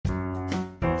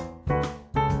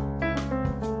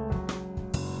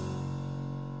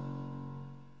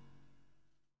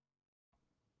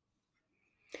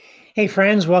Hey,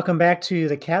 friends, welcome back to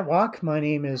the Catwalk. My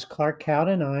name is Clark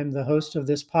Cowden. I'm the host of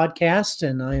this podcast,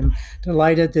 and I'm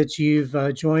delighted that you've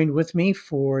joined with me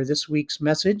for this week's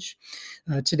message.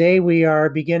 Today, we are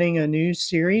beginning a new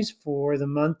series for the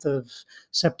month of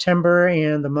September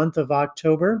and the month of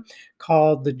October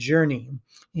called The Journey.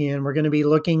 And we're going to be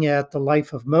looking at the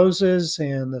life of Moses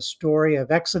and the story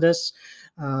of Exodus.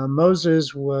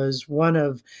 Moses was one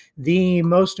of the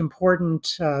most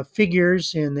important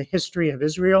figures in the history of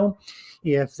Israel.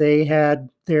 If they had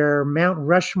their Mount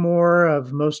Rushmore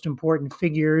of most important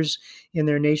figures in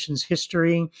their nation's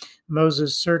history,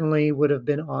 Moses certainly would have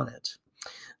been on it.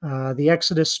 The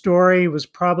Exodus story was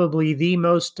probably the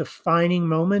most defining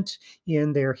moment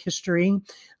in their history.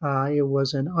 It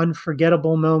was an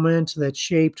unforgettable moment that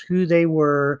shaped who they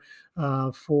were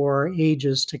for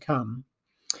ages to come.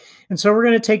 And so we're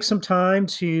going to take some time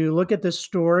to look at this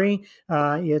story.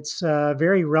 It's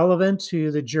very relevant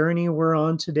to the journey we're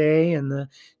on today and the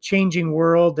changing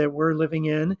world that we're living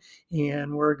in.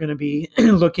 And we're going to be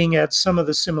looking at some of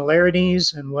the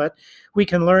similarities and what we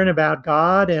can learn about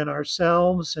God and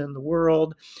ourselves and the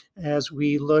world as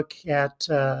we look at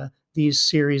these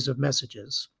series of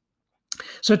messages.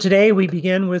 So today we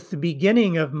begin with the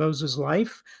beginning of Moses'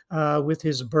 life, with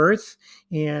his birth,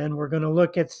 and we're going to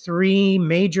look at three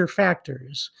major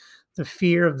factors: the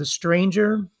fear of the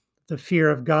stranger, the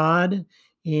fear of God,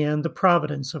 and the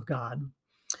providence of God.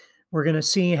 We're going to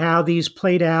see how these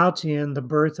played out in the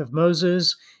birth of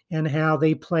Moses and how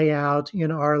they play out in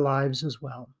our lives as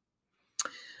well.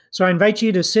 So I invite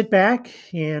you to sit back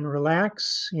and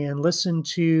relax and listen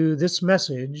to this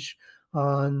message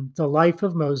on the life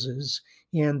of Moses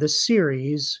and the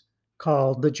series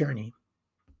called The Journey.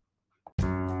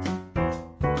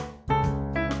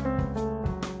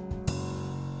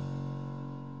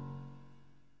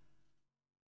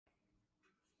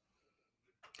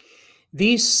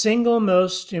 The single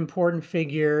most important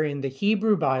figure in the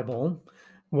Hebrew Bible,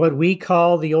 what we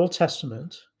call the Old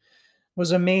Testament,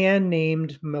 was a man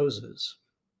named Moses.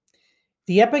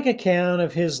 The epic account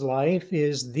of his life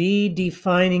is the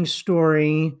defining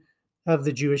story of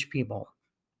the Jewish people.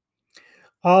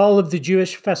 All of the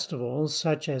Jewish festivals,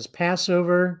 such as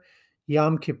Passover,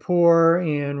 Yom Kippur,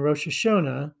 and Rosh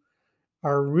Hashanah,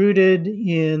 are rooted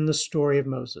in the story of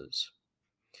Moses.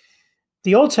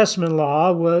 The Old Testament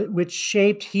law, which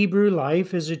shaped Hebrew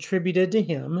life, is attributed to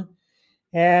him,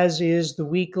 as is the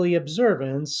weekly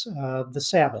observance of the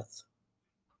Sabbath.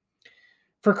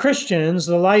 For Christians,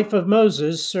 the life of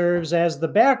Moses serves as the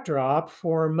backdrop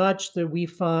for much that we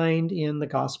find in the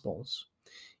Gospels,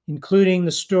 including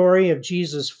the story of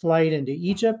Jesus' flight into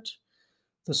Egypt,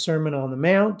 the Sermon on the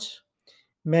Mount,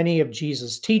 many of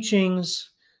Jesus' teachings,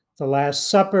 the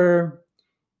Last Supper,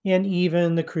 and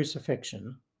even the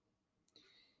crucifixion.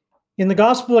 In the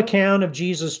Gospel account of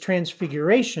Jesus'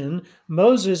 transfiguration,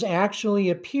 Moses actually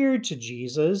appeared to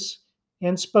Jesus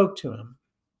and spoke to him.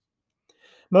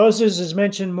 Moses is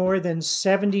mentioned more than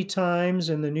 70 times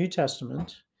in the New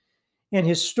Testament, and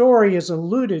his story is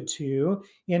alluded to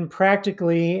in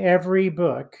practically every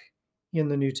book in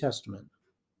the New Testament.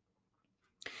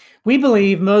 We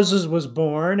believe Moses was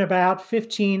born about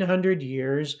 1,500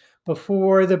 years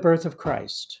before the birth of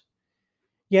Christ,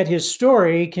 yet his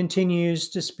story continues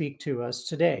to speak to us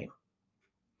today.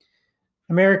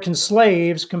 American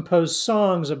slaves composed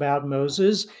songs about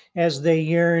Moses as they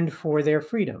yearned for their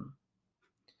freedom.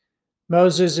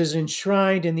 Moses is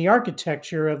enshrined in the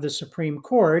architecture of the Supreme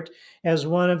Court as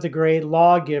one of the great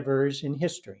lawgivers in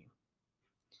history.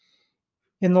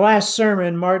 In the last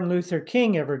sermon Martin Luther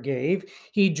King ever gave,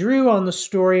 he drew on the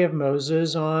story of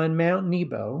Moses on Mount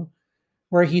Nebo,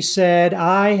 where he said,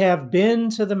 "I have been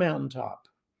to the mountaintop,"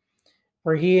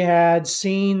 where he had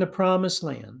seen the promised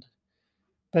land.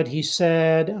 But he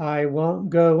said, "I won't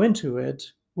go into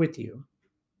it with you."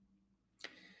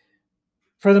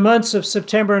 For the months of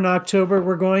September and October,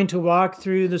 we're going to walk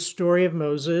through the story of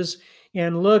Moses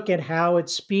and look at how it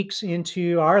speaks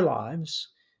into our lives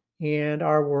and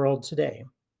our world today.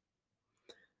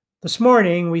 This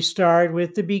morning, we start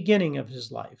with the beginning of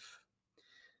his life.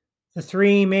 The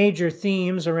three major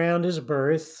themes around his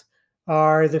birth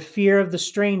are the fear of the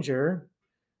stranger,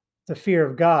 the fear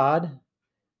of God,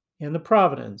 and the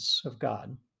providence of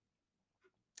God.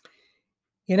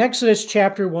 In Exodus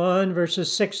chapter 1, verses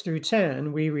 6 through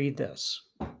 10, we read this.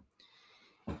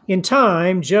 In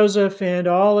time, Joseph and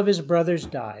all of his brothers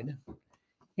died,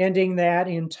 ending that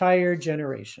entire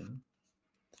generation.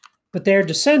 But their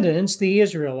descendants, the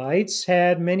Israelites,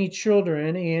 had many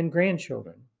children and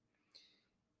grandchildren.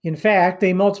 In fact,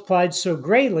 they multiplied so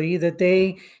greatly that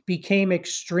they became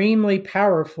extremely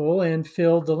powerful and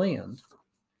filled the land.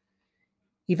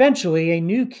 Eventually, a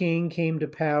new king came to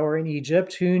power in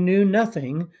Egypt who knew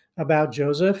nothing about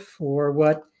Joseph or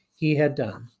what he had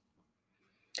done.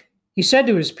 He said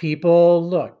to his people,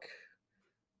 "Look,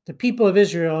 the people of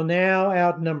Israel now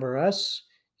outnumber us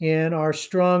and are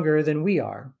stronger than we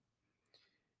are.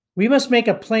 We must make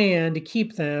a plan to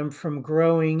keep them from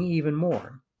growing even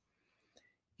more.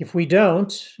 If we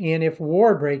don't, and if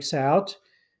war breaks out,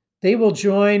 they will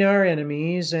join our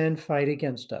enemies and fight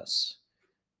against us.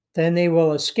 Then they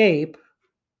will escape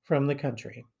from the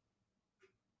country."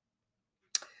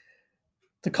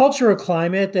 The cultural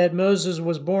climate that Moses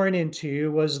was born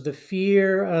into was the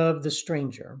fear of the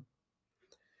stranger.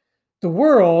 The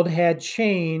world had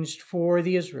changed for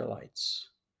the Israelites.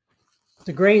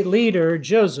 The great leader,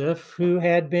 Joseph, who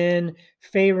had been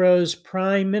Pharaoh's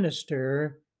prime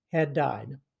minister, had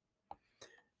died.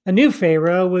 A new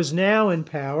Pharaoh was now in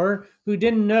power who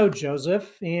didn't know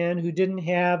Joseph and who didn't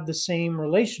have the same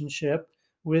relationship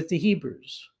with the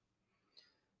Hebrews.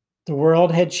 The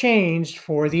world had changed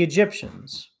for the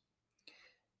Egyptians.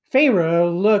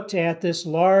 Pharaoh looked at this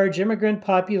large immigrant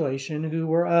population who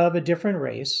were of a different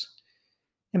race,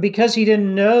 and because he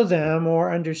didn't know them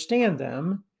or understand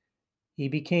them, he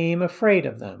became afraid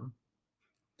of them.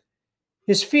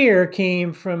 His fear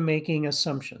came from making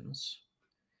assumptions.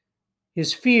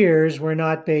 His fears were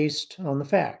not based on the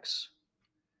facts.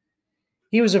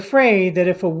 He was afraid that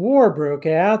if a war broke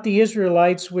out, the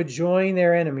Israelites would join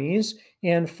their enemies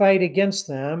and fight against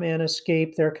them and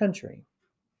escape their country.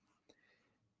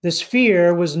 This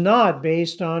fear was not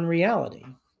based on reality.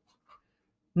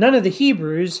 None of the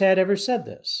Hebrews had ever said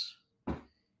this.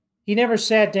 He never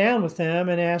sat down with them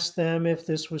and asked them if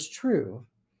this was true.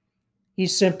 He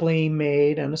simply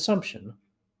made an assumption.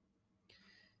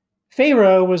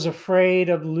 Pharaoh was afraid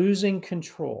of losing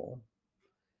control.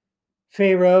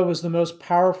 Pharaoh was the most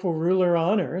powerful ruler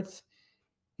on earth,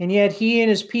 and yet he and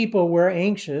his people were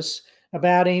anxious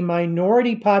about a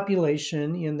minority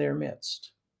population in their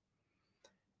midst.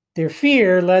 Their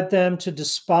fear led them to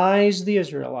despise the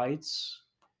Israelites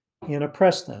and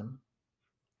oppress them.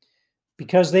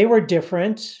 Because they were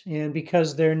different and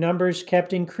because their numbers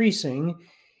kept increasing,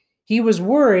 he was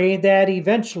worried that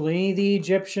eventually the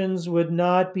Egyptians would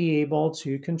not be able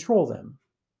to control them.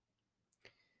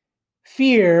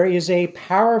 Fear is a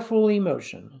powerful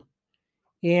emotion,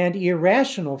 and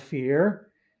irrational fear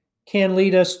can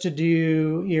lead us to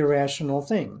do irrational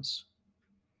things.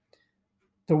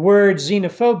 The word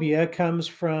xenophobia comes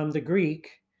from the Greek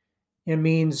and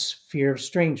means fear of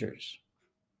strangers.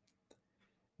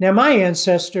 Now, my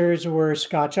ancestors were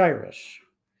Scotch-Irish,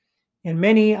 and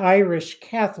many Irish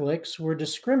Catholics were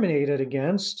discriminated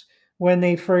against when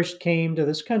they first came to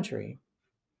this country.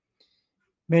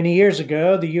 Many years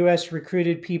ago, the U.S.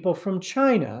 recruited people from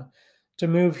China to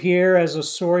move here as a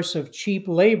source of cheap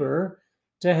labor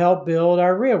to help build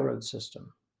our railroad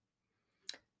system.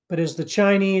 But as the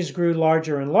Chinese grew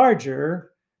larger and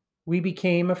larger, we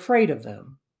became afraid of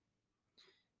them.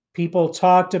 People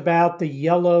talked about the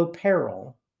yellow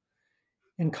peril,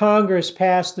 and Congress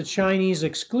passed the Chinese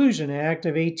Exclusion Act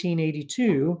of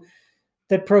 1882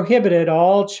 that prohibited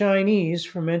all Chinese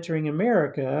from entering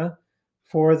America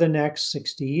for the next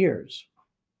 60 years.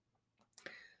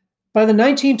 By the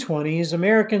 1920s,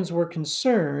 Americans were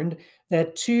concerned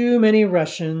that too many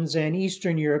Russians and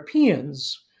Eastern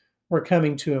Europeans were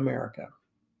coming to America.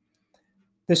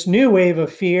 This new wave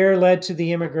of fear led to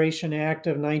the Immigration Act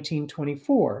of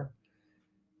 1924,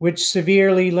 which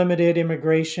severely limited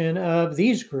immigration of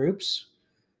these groups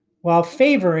while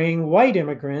favoring white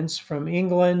immigrants from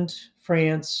England,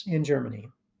 France, and Germany.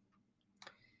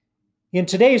 In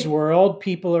today's world,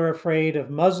 people are afraid of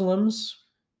Muslims,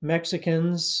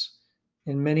 Mexicans,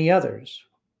 and many others.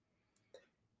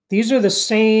 These are the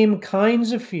same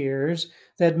kinds of fears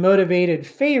that motivated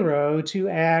Pharaoh to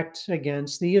act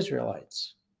against the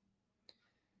Israelites.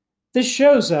 This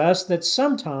shows us that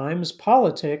sometimes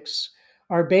politics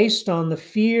are based on the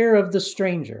fear of the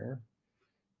stranger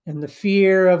and the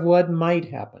fear of what might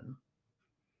happen.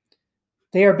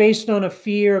 They are based on a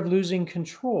fear of losing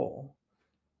control,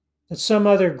 that some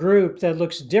other group that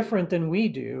looks different than we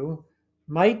do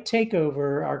might take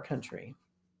over our country.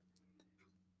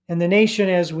 And the nation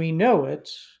as we know it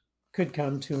could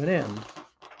come to an end.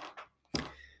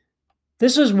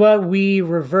 This is what we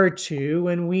revert to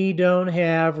when we don't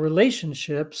have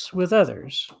relationships with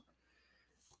others.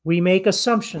 We make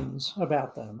assumptions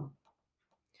about them.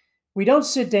 We don't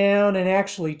sit down and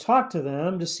actually talk to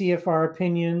them to see if our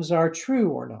opinions are true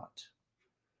or not.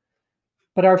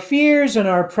 But our fears and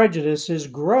our prejudices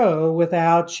grow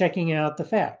without checking out the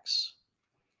facts.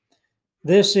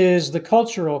 This is the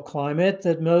cultural climate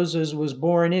that Moses was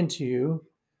born into,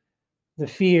 the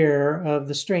fear of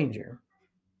the stranger.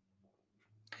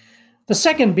 The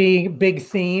second big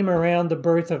theme around the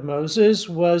birth of Moses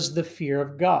was the fear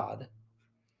of God.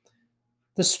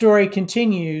 The story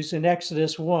continues in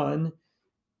Exodus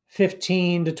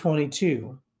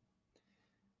 1:15-22.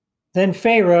 Then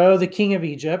Pharaoh, the king of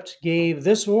Egypt, gave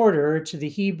this order to the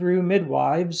Hebrew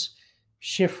midwives,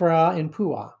 Shiphrah and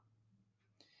Puah.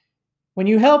 When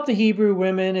you help the Hebrew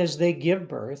women as they give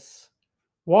birth,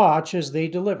 watch as they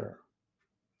deliver.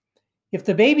 If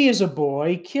the baby is a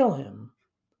boy, kill him.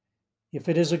 If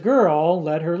it is a girl,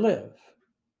 let her live.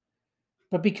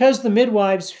 But because the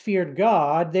midwives feared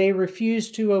God, they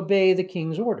refused to obey the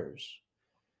king's orders.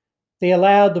 They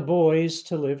allowed the boys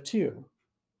to live too.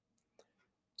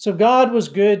 So God was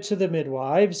good to the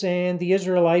midwives, and the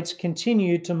Israelites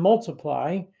continued to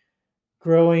multiply,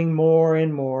 growing more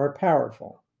and more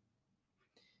powerful.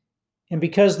 And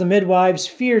because the midwives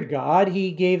feared God,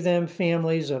 he gave them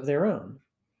families of their own.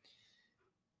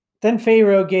 Then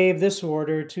Pharaoh gave this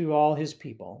order to all his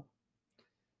people: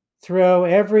 throw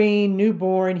every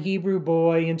newborn Hebrew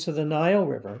boy into the Nile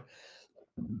River,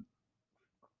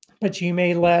 but you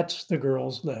may let the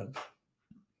girls live.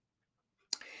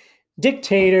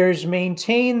 Dictators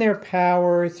maintain their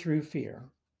power through fear.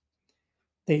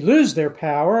 They lose their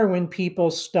power when people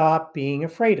stop being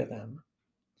afraid of them.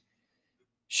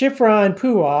 Shiphrah and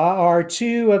Puah are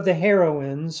two of the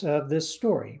heroines of this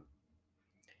story.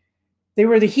 They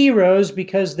were the heroes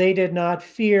because they did not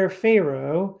fear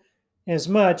Pharaoh as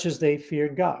much as they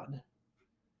feared God.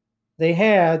 They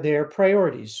had their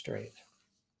priorities straight.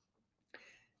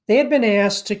 They had been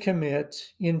asked to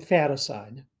commit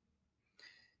infanticide.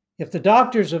 If the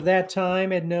doctors of that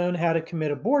time had known how to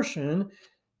commit abortion,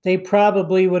 they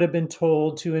probably would have been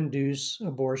told to induce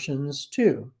abortions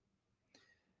too.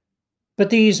 But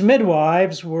these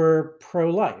midwives were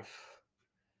pro-life.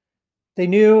 They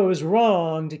knew it was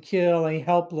wrong to kill a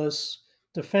helpless,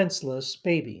 defenseless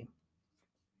baby.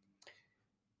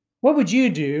 What would you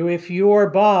do if your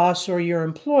boss or your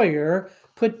employer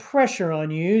put pressure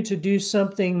on you to do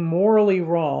something morally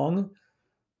wrong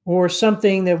or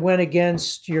something that went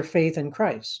against your faith in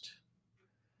Christ?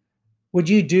 Would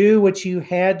you do what you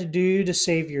had to do to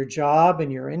save your job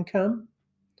and your income?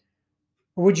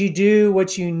 Or would you do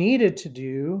what you needed to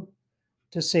do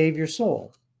to save your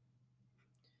soul?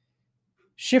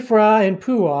 Shiphrah and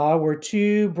Puah were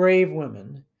two brave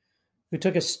women who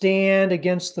took a stand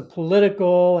against the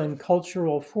political and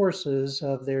cultural forces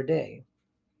of their day.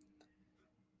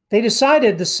 They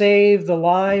decided to save the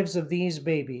lives of these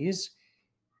babies,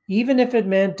 even if it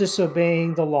meant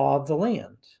disobeying the law of the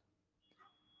land.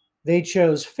 They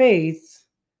chose faith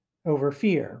over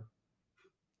fear.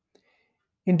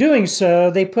 In doing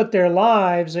so, they put their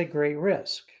lives at great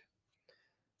risk.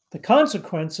 The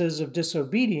consequences of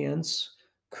disobedience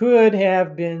could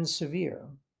have been severe.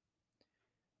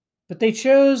 But they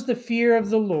chose the fear of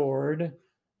the Lord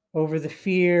over the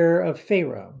fear of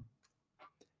Pharaoh.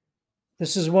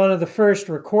 This is one of the first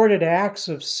recorded acts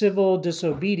of civil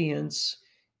disobedience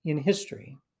in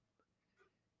history.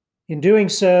 In doing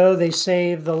so, they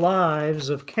saved the lives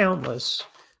of countless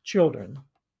children.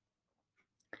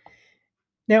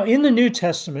 Now, in the New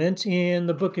Testament, in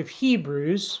the book of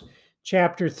Hebrews,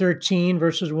 chapter 13,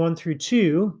 verses 1 through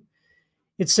 2,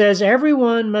 it says,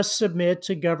 "Everyone must submit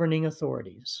to governing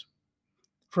authorities.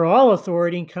 For all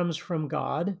authority comes from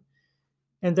God,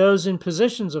 and those in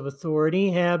positions of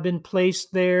authority have been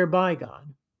placed there by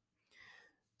God.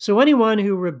 So anyone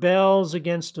who rebels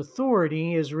against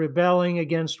authority is rebelling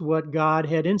against what God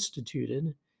had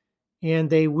instituted, and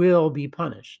they will be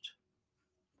punished."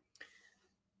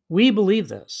 We believe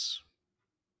this.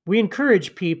 We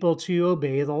encourage people to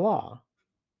obey the law.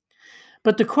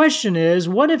 But the question is,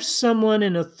 what if someone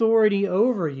in authority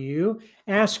over you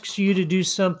asks you to do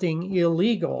something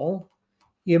illegal,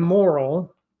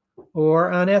 immoral,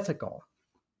 or unethical?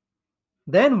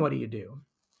 Then what do you do?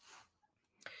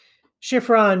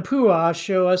 Shiphrah and Puah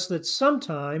show us that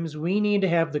sometimes we need to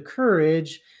have the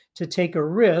courage to take a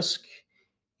risk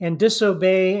and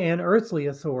disobey an earthly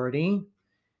authority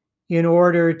in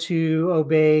order to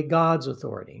obey God's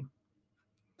authority.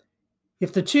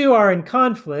 If the two are in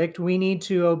conflict, we need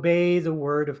to obey the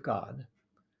word of God.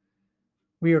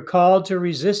 We are called to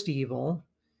resist evil,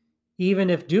 even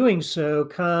if doing so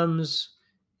comes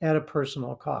at a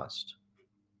personal cost.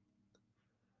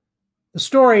 The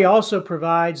story also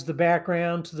provides the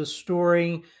background to the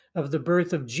story of the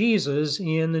birth of Jesus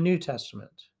in the New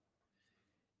Testament.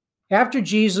 After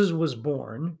Jesus was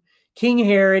born, King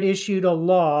Herod issued a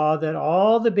law that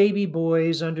all the baby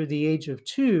boys under the age of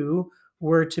 2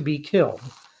 were to be killed.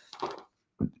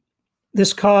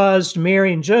 This caused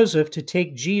Mary and Joseph to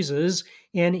take Jesus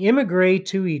and immigrate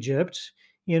to Egypt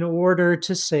in order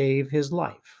to save his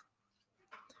life.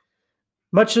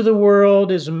 Much of the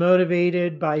world is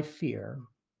motivated by fear.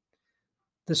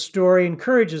 The story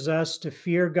encourages us to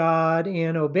fear God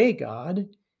and obey God,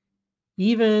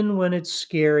 even when it's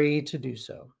scary to do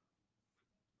so.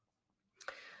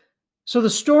 So the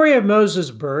story of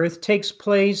Moses' birth takes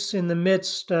place in the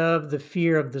midst of the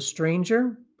fear of the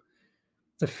stranger,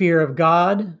 the fear of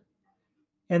God,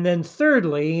 and then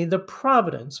thirdly, the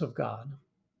providence of God.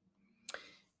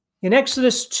 In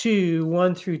Exodus 2,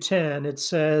 1 through 10, it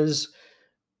says,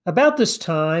 "About this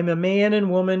time, a man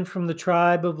and woman from the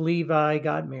tribe of Levi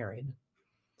got married.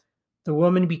 The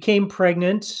woman became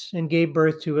pregnant and gave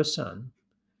birth to a son.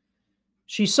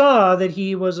 She saw that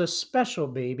he was a special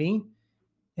baby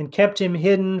and kept him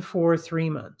hidden for 3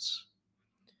 months.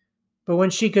 But when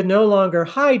she could no longer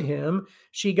hide him,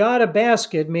 she got a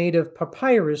basket made of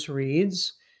papyrus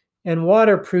reeds and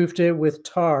waterproofed it with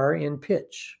tar and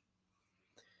pitch.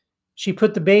 She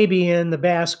put the baby in the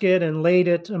basket and laid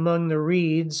it among the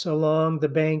reeds along the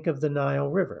bank of the Nile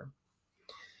River.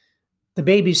 The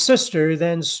baby's sister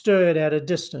then stood at a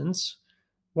distance,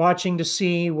 watching to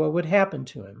see what would happen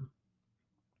to him.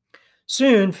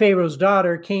 Soon, Pharaoh's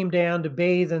daughter came down to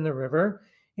bathe in the river,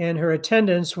 and her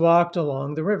attendants walked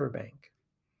along the riverbank.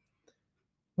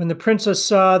 When the princess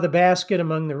saw the basket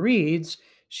among the reeds,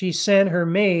 she sent her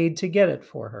maid to get it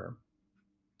for her.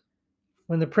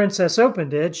 When the princess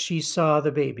opened it, she saw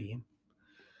the baby.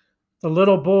 The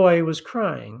little boy was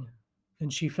crying,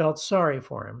 and she felt sorry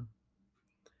for him.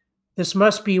 "This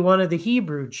must be one of the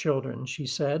Hebrew children," she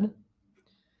said.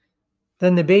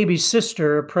 Then the baby's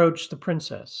sister approached the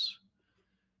princess.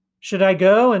 "Should I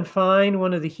go and find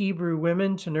one of the Hebrew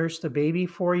women to nurse the baby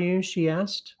for you?" she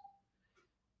asked.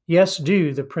 "Yes,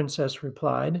 do," the princess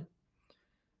replied.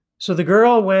 So the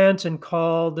girl went and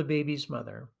called the baby's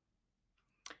mother.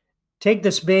 "Take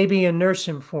this baby and nurse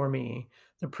him for me,"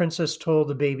 the princess told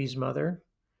the baby's mother.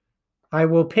 "I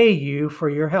will pay you for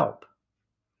your help."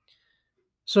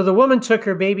 So the woman took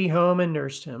her baby home and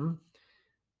nursed him.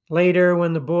 Later,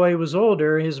 when the boy was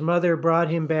older, his mother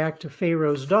brought him back to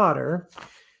Pharaoh's daughter,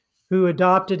 who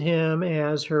adopted him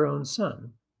as her own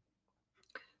son.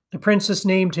 The princess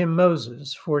named him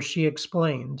Moses, for she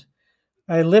explained,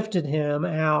 "I lifted him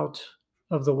out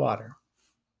of the water."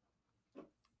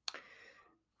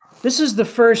 This is the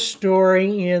first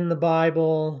story in the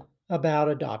Bible about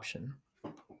adoption.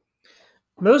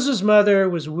 Moses' mother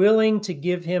was willing to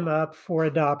give him up for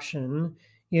adoption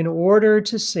in order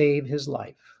to save his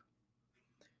life.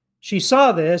 She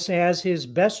saw this as his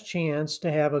best chance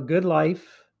to have a good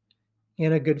life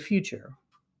and a good future.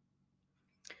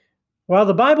 While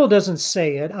the Bible doesn't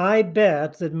say it, I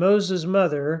bet that Moses'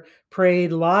 mother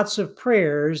prayed lots of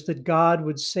prayers that God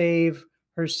would save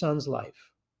her son's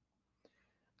life.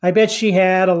 I bet she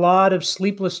had a lot of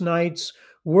sleepless nights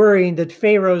worrying that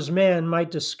Pharaoh's men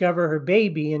might discover her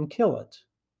baby and kill it.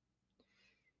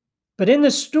 But in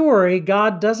the story,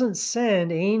 God doesn't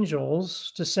send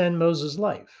angels to send Moses'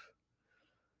 life.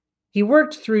 He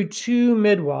worked through 2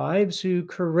 midwives who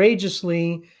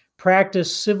courageously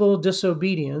practiced civil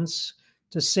disobedience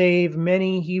to save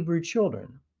many Hebrew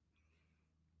children.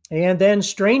 And then,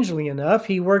 strangely enough,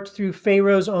 he worked through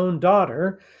Pharaoh's own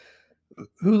daughter,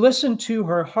 who listened to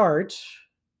her heart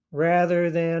rather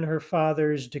than her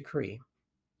father's decree.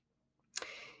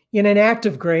 In an act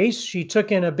of grace, she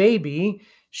took in a baby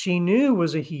she knew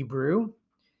was a Hebrew,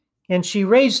 and she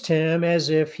raised him as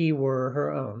if he were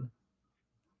her own.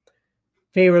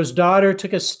 Pharaoh's daughter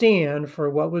took a stand for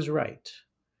what was right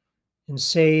and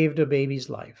saved a baby's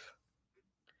life.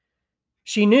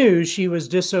 She knew she was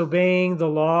disobeying the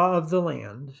law of the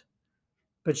land,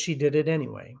 but she did it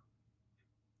anyway.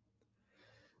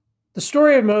 The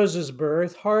story of Moses'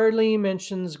 birth hardly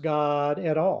mentions God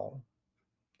at all,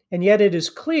 and yet it is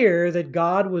clear that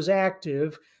God was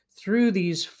active through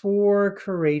these 4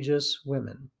 courageous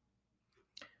women.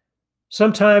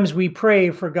 Sometimes we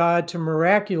pray for God to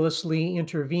miraculously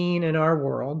intervene in our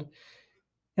world,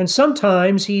 and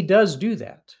sometimes he does do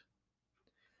that.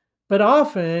 But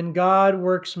often God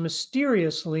works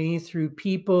mysteriously through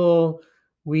people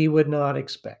we would not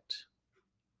expect.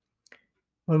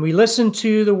 When we listen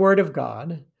to the Word of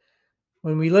God,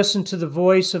 when we listen to the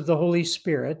voice of the Holy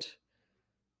Spirit,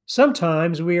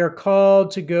 sometimes we are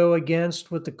called to go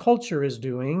against what the culture is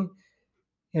doing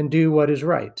and do what is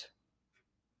right.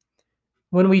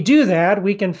 When we do that,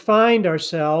 we can find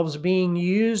ourselves being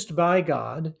used by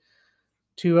God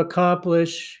to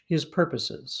accomplish his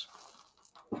purposes.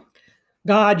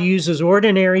 God uses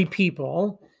ordinary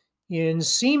people in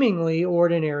seemingly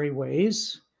ordinary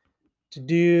ways to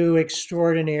do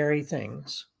extraordinary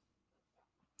things.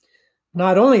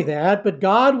 Not only that, but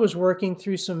God was working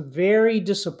through some very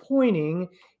disappointing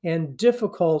and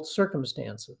difficult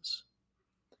circumstances.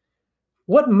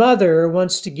 What mother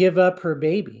wants to give up her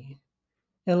baby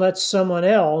and let someone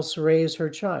else raise her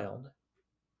child?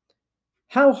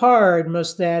 How hard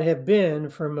must that have been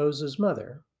for Moses'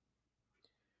 mother?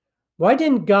 Why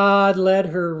didn't God let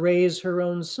her raise her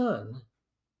own son?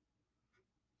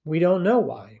 We don't know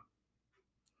why.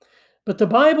 But the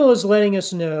Bible is letting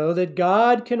us know that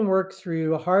God can work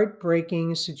through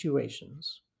heartbreaking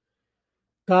situations.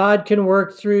 God can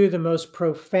work through the most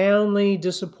profoundly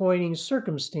disappointing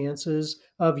circumstances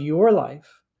of your life.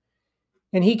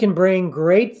 And he can bring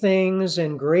great things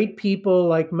and great people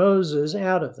like Moses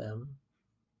out of them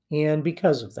and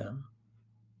because of them.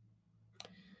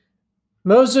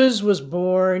 Moses was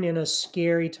born in a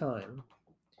scary time.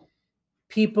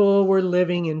 People were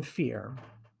living in fear.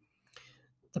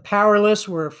 The powerless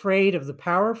were afraid of the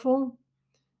powerful,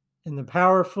 and the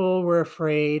powerful were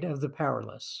afraid of the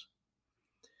powerless.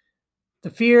 The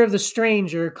fear of the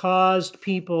stranger caused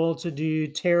people to do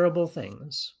terrible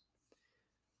things.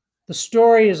 The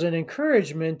story is an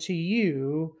encouragement to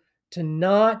you to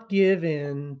not give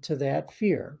in to that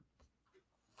fear.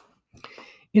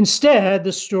 Instead,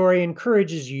 the story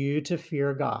encourages you to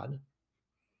fear God.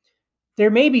 There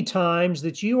may be times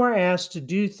that you are asked to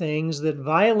do things that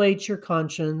violate your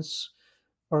conscience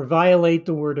or violate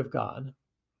the Word of God.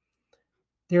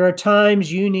 There are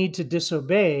times you need to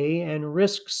disobey and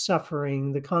risk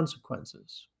suffering the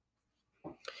consequences.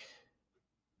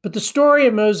 But the story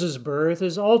of Moses' birth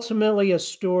is ultimately a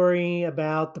story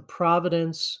about the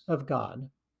providence of God.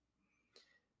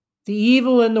 The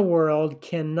evil in the world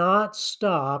cannot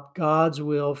stop God's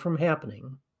will from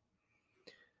happening.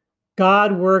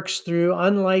 God works through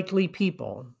unlikely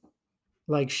people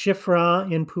like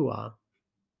Shiphrah and Puah.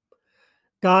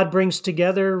 God brings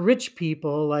together rich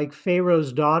people like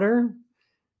Pharaoh's daughter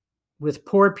with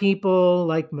poor people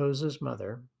like Moses'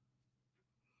 mother.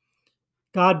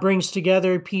 God brings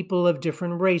together people of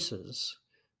different races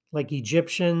like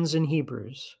Egyptians and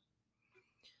Hebrews.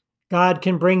 God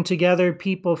can bring together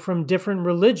people from different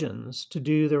religions to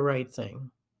do the right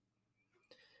thing.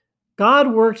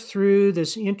 God worked through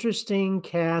this interesting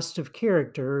cast of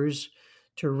characters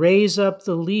to raise up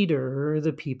the leader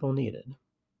the people needed.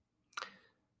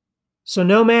 So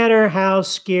no matter how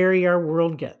scary our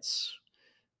world gets,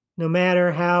 no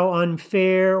matter how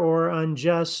unfair or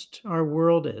unjust our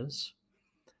world is,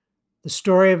 the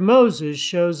story of Moses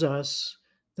shows us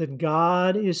that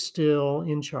God is still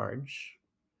in charge,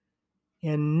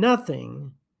 and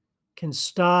nothing can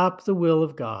stop the will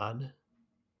of God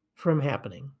from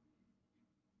happening.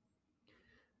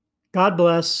 God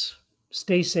bless.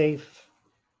 Stay safe.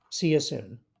 See you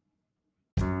soon.